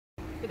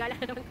Gagala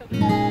na naman kami.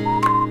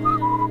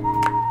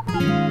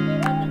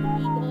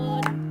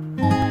 Ikot.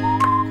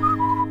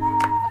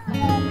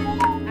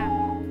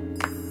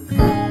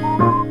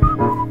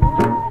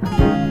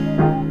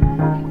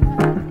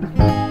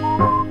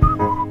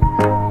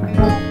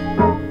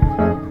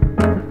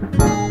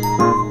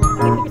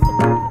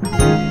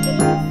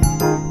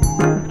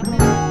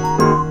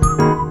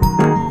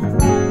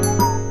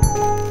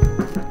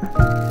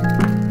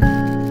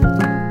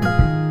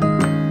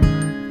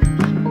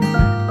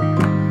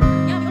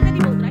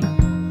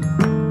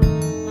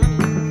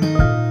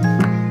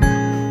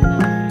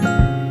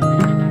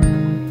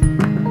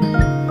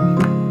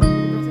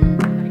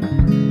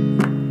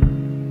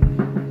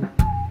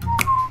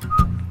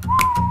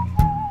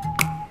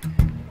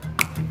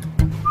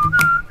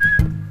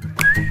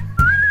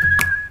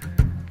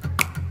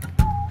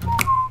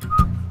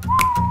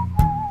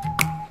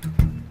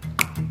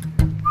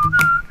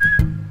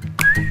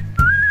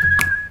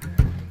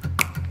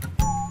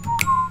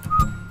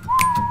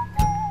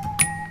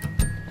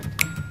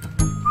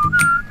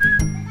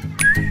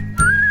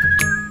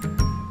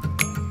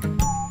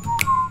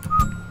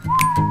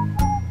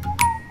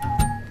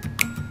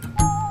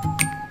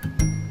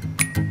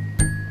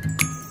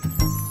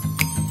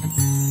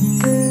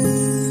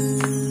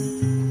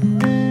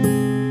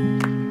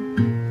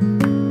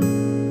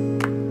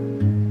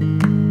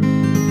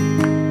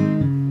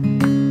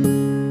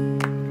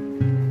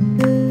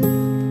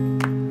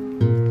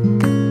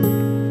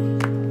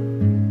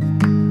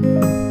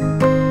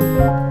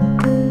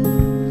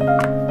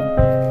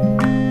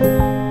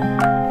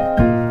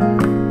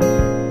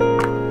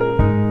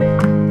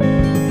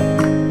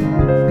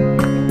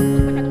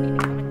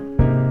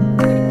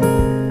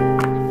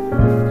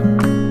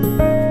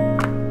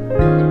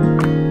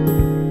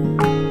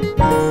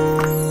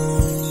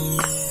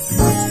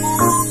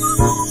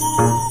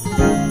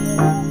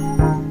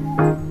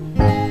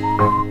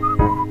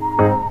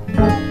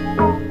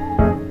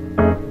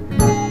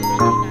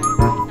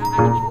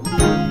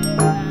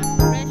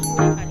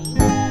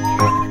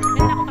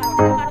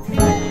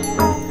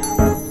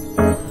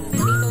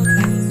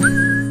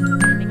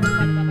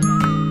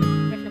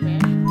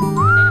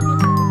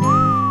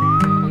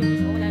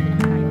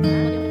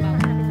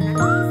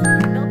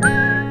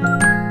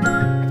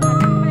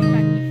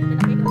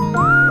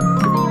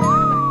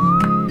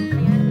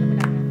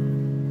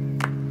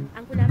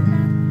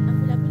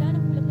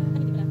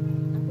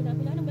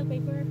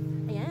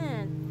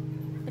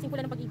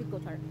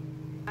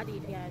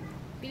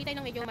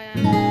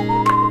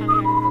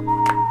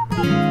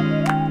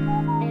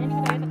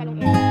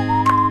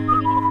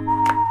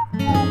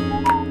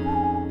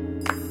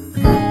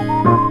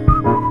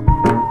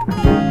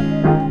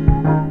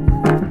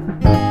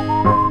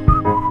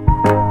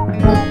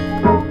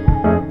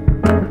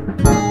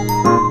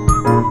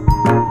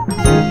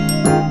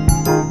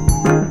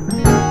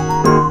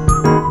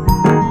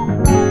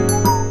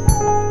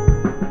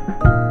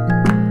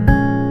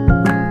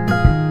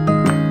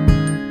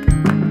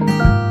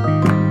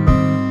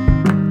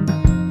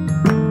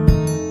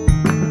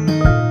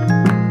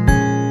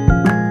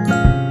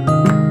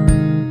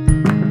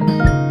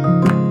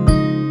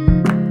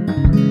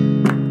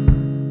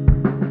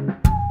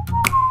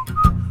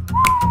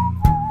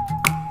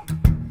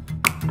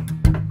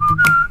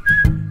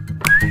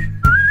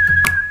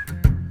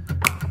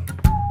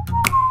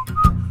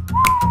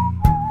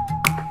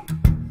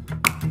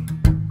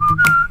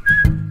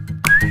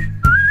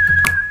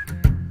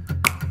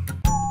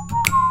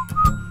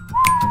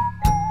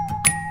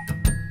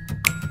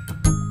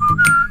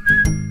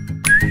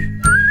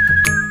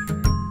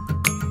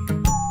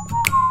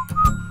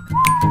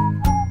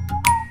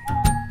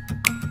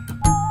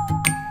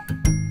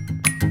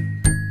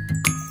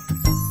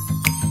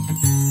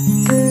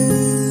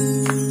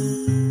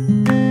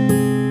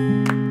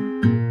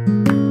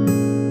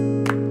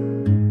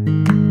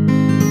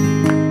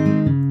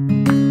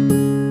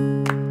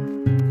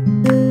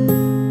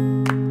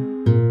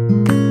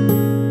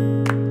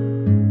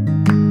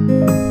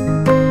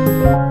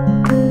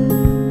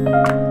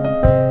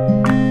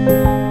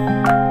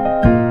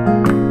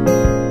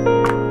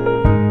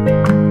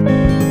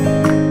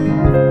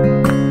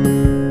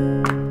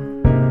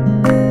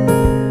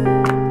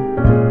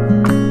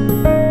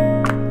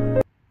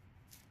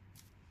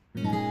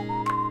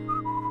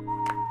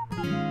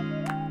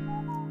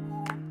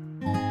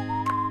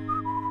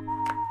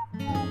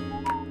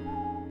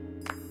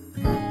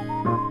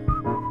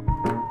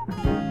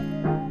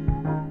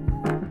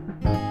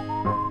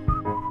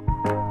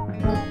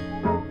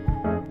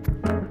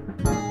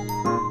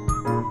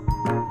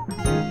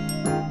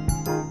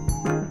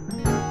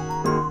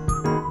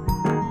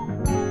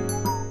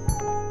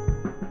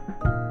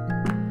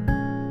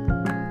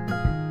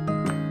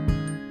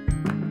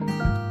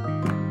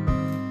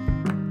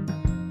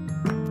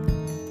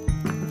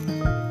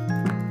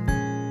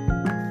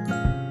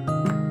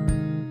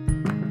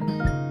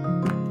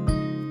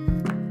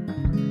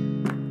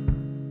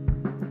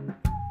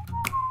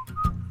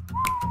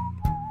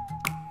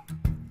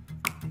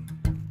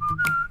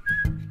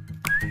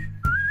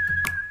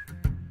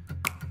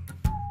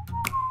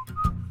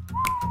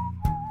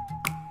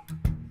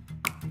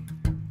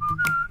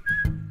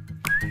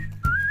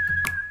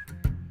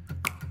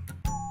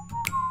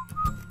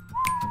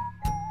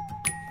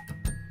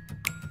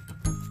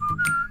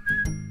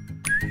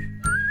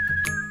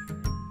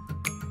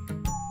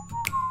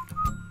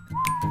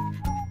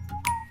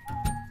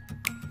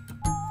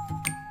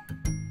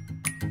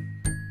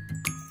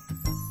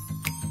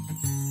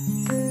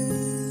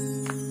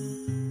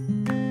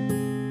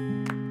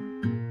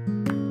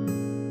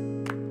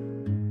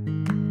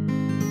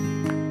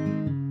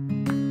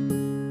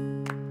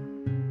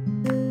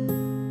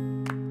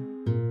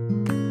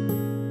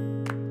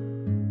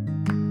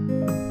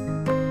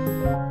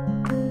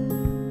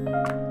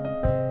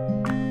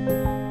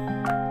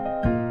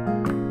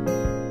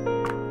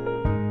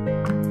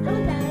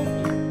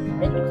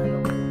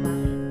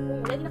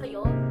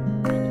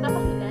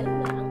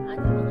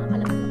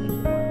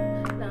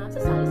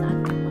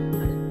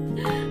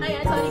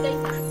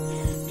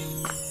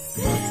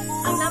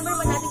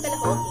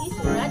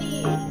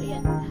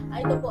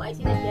 ito po ay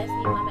sinuggest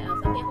ni Mama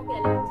Elsa. Kaya kung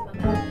kilala ko si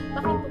Mama Elsa,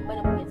 pakitong ba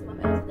na po yan si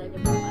Mama Elsa dahil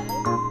yung po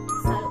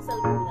ay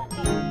salgulan.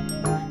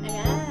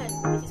 Ayan.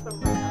 This is from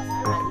Mama Elsa,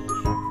 radish.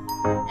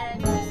 And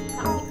this is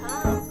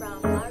capsicum from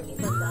Margie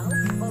Bandao,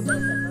 or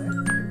bell pepper.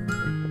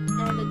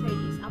 And the third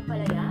is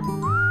ampalaya,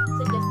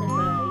 suggested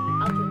by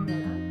Aljon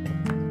Mela.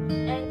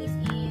 And this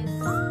is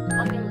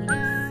onion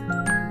leaves.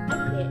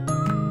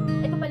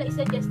 Ay, ito pala is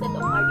suggested of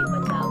Margie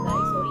Bandao,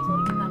 guys. Sorry,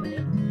 kamali.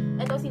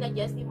 Ito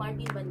sinuggest ni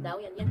Margie Bandao.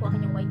 Yan po ang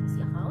kanyang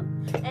YTC account.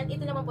 And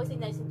ito naman po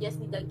sinuggest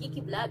ni The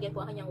Geeky Vlog. Yan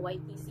po ang kanyang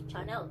YTC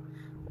channel.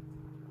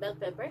 Bell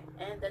pepper.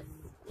 And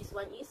this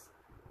one is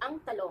ang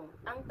talong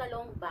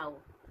baw.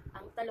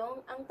 Ang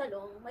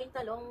talong, may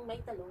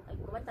talong. Ay,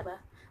 kumanta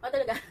ba? O,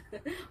 talaga.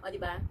 O,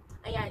 diba?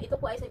 Ayan, ito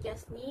po ay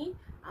suggest ni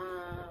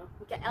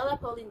Micaela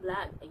Pauline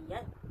Vlog.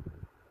 Ayan.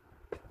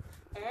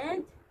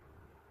 And,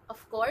 of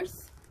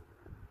course,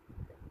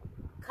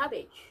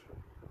 cabbage.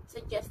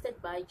 Suggested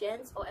by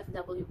Jen's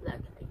OFW Vlog.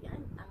 Ayan,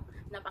 ang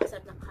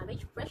napakasarap ng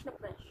cabbage. Fresh na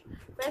fresh.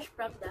 Fresh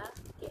from the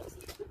KFC.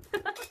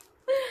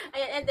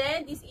 Ayan, and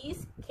then, this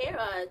is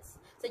carrots.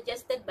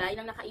 Suggested by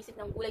nang nakaisip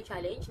ng gulay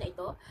challenge na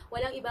ito.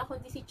 Walang iba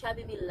kundi si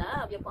Chubby Will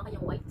Love. Yan po ang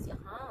kanyang YTC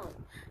account.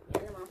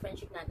 Yan ang mga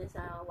friendship natin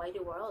sa wide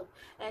world.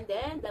 And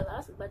then, the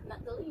last but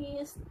not the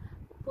least,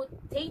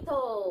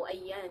 potato.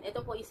 Ayan,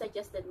 ito po is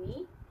suggested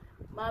ni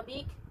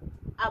Mabik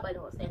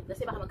Abalos. And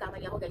kasi baka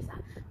magkamali ako, guys, ha.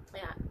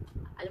 Kaya,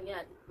 alam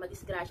niyo na,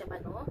 madisgrasya pa,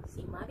 no?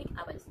 Si Mabik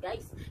Abalos,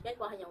 guys. Yan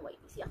po ang kanyang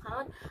YTC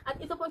account. At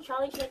ito po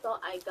challenge nito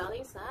ay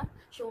galing sa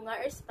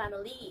SHUNGAERZ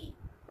family.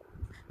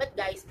 But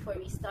guys, before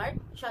we start,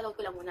 shoutout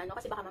ko lang muna, no?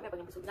 Kasi baka mamaya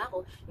pag nabusog na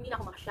ako, hindi na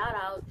ako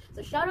maka-shoutout.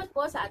 So, shoutout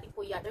po sa ating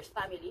Puyathers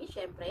family,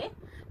 syempre.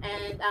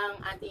 And ang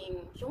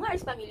ating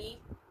SHUNGAERZ family,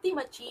 Team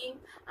Matching,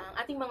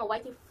 ang ating mga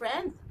YT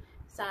friends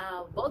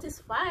sa Voltes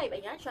 5.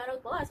 Ayan,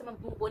 shoutout po sa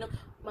mga bubo ng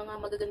mga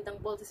magagandang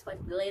Voltes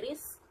 5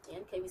 ladies.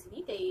 Ayan, kay Miss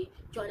D, kay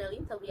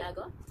Jonalyn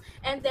Talviago.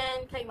 And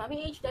then, kay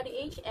Mami H,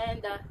 Daddy H,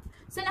 and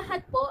sa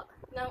lahat po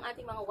ng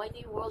ating mga YT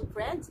World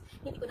friends.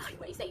 Hindi ko na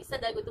kayo maisa-isa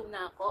dahil gutom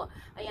na ako.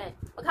 Ayan.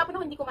 Paghapon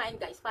ako hindi kumain,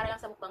 guys, para lang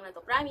sa mukbang na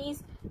to. Promise.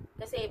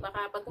 Kasi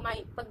baka pag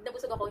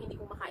nabusog ako, hindi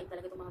ko makain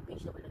talaga itong mga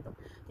vegetable na to.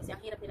 Kasi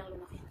ang hirap nilang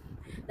lunokin.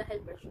 Dahil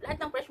fresh. Lahat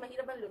ng fresh,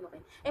 mahirap ang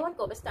lunokin. Ewan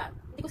ko, basta.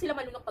 Hindi ko sila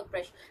malunok pag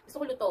fresh. Gusto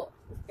ko luto.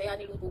 Kaya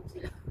niluto ko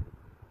sila.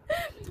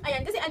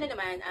 Ayan, kasi ano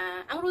naman,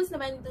 ang rules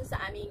naman dun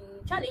sa aming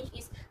challenge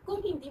is, kung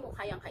hindi mo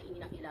kayang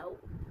kainin ng hilaw,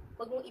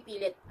 huwag mong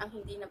ipilit ang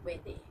hindi na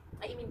pwede.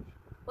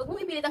 Huwag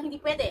mong ipilit ang hindi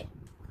pwede.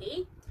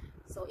 Okay?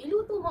 So,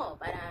 iluto mo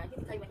para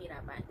hindi kayo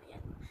mahirapan.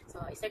 Ayan. So,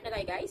 start na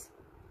tayo, guys.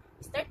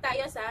 Start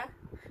tayo sa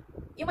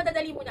yung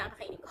madadali muna ang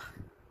kakainin ko.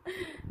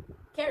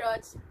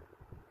 Carrots.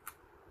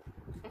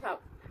 Ang sarap.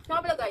 So,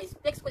 pala, guys,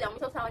 flex ko lang.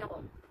 May sausawan ako.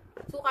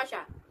 Suka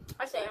siya.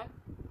 Kasi,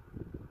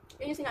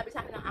 yun yung sinabi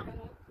sa akin ng aking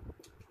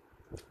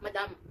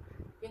madam.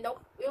 Yun daw,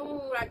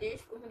 yung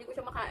radish, kung hindi ko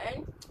siya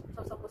makain,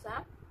 sausaw ko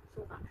sa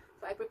suka.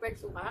 So, I prepared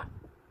suka.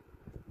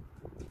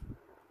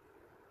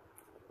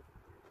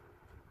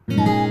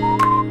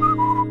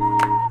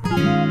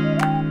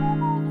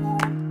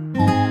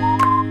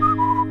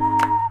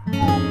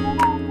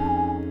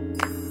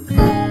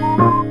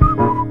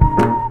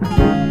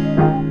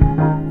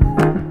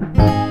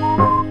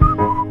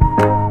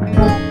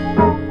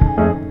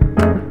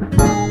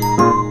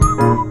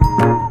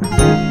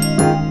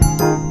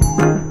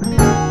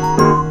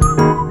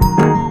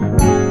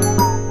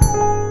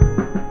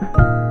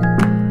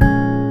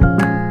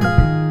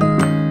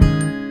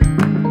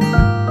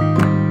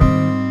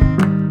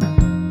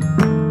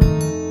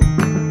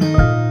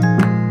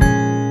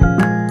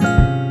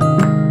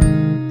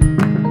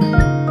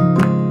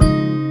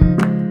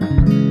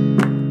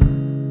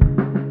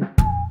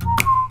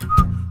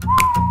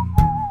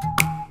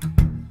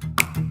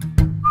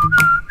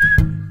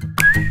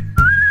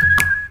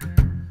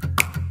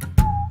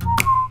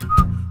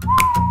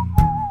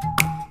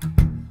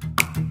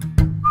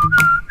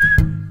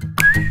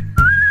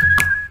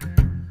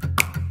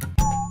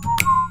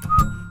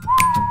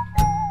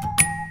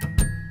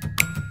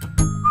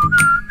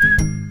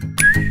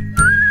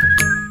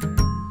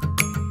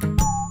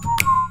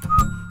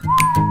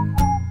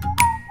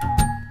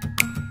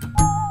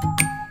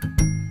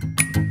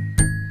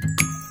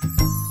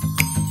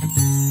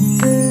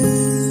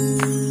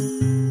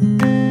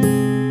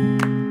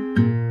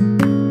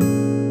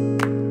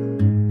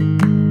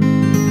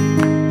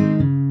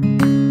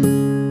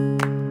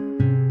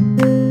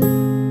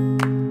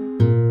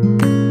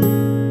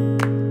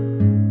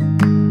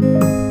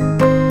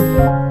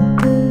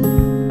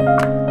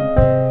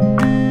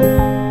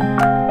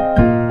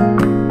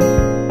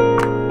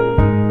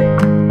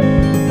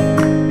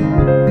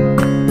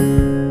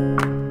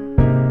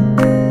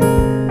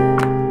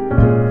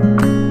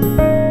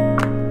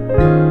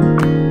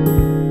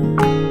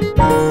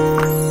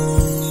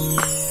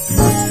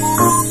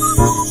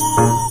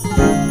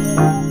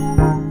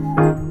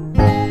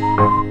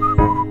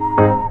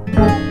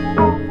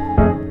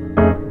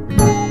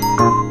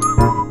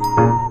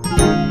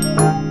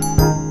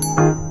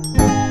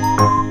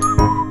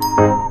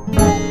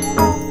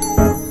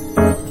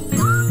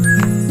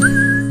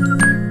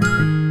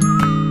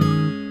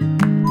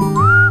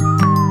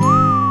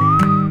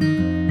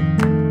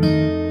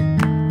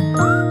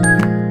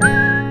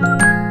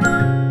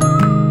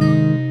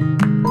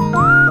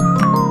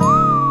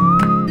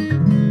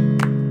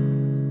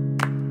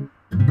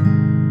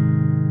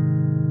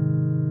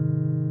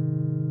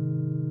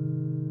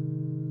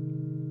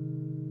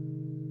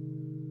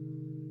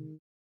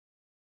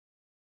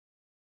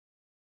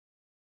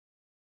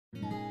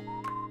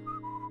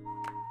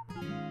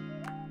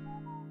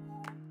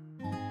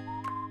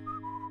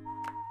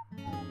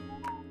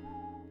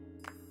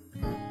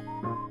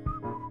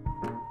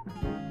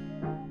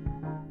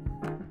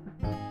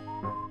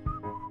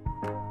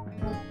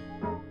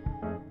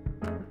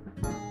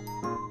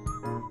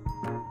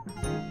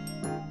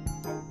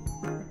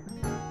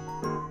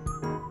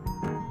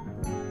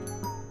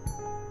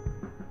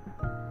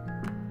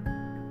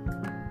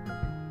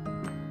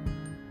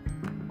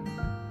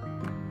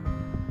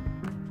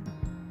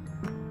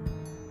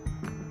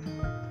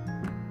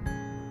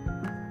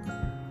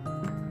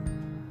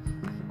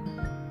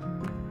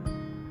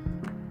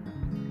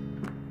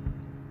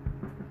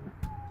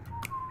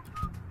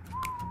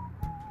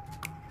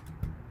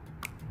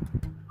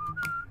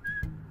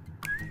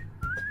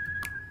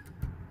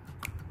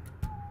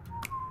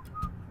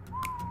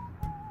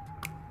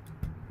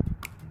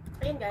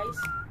 Ayan guys,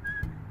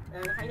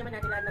 nakain naman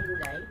natin lahat ng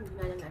gulay, hindi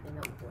nga lang natin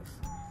naubos.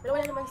 Pero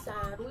wala naman sa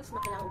rules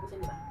na kailangan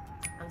ubusin, di ba?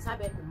 Ang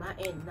sabi,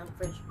 kumain ng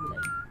fresh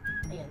gulay.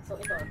 Ayan, so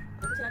ito,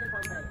 ubusin natin po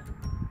ang paraya.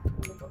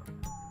 Ano po?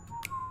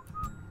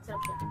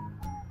 Sarap siya.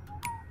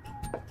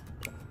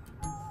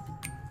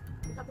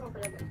 Sarap naman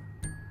pala guys.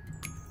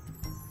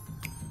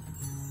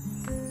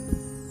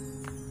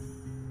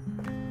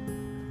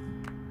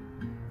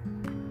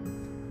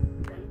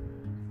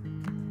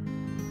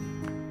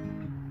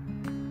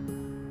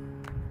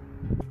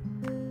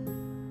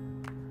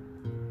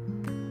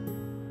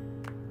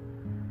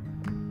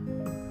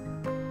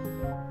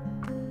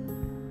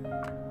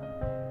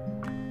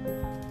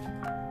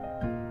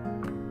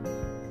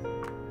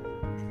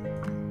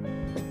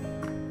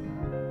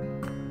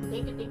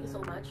 Thank you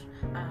so much.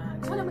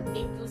 Gusto ko lang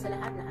mag-thank you sa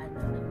lahat na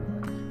nanonood.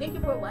 Thank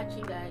you for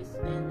watching guys.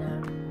 And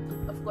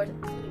of course,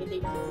 thank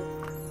you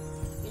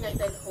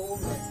United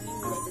Home, Team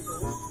United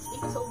Home.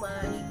 Thank you so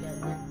much. Yan,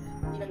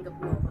 tinanggap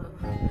mo ako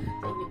sa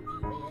inyong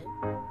team. Ayan.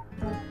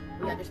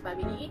 Huwarang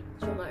family,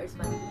 SHUNGAERZ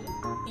family,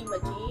 Team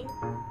Matching,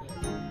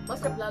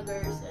 Monster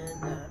Vloggers, and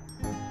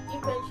Team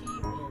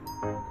Friendship, and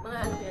mga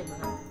ano yan,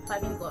 mga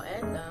family ko.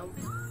 And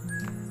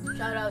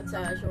shout out sa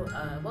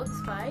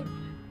Volkswagen,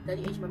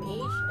 Daddy H,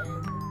 Mami H, and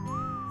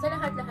sa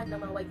lahat-lahat ng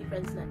mga YT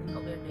friends natin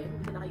over there.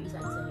 Hindi ko na kayo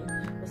isa-isahin.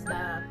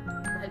 Basta,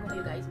 mahal ko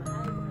kayo guys.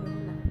 Mahal ko kayo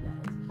lahat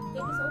guys.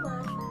 Thank you so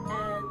much.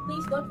 And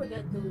please don't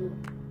forget to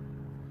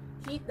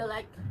hit the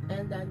like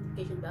and the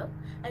notification bell.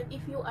 And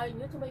if you are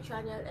new to my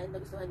channel and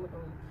nagustuhan mo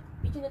tong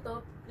video nito,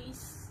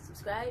 please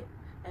subscribe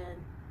and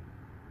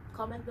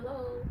comment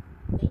below.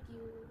 Thank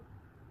you.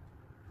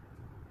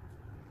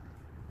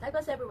 God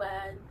bless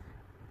everyone.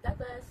 God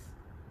bless.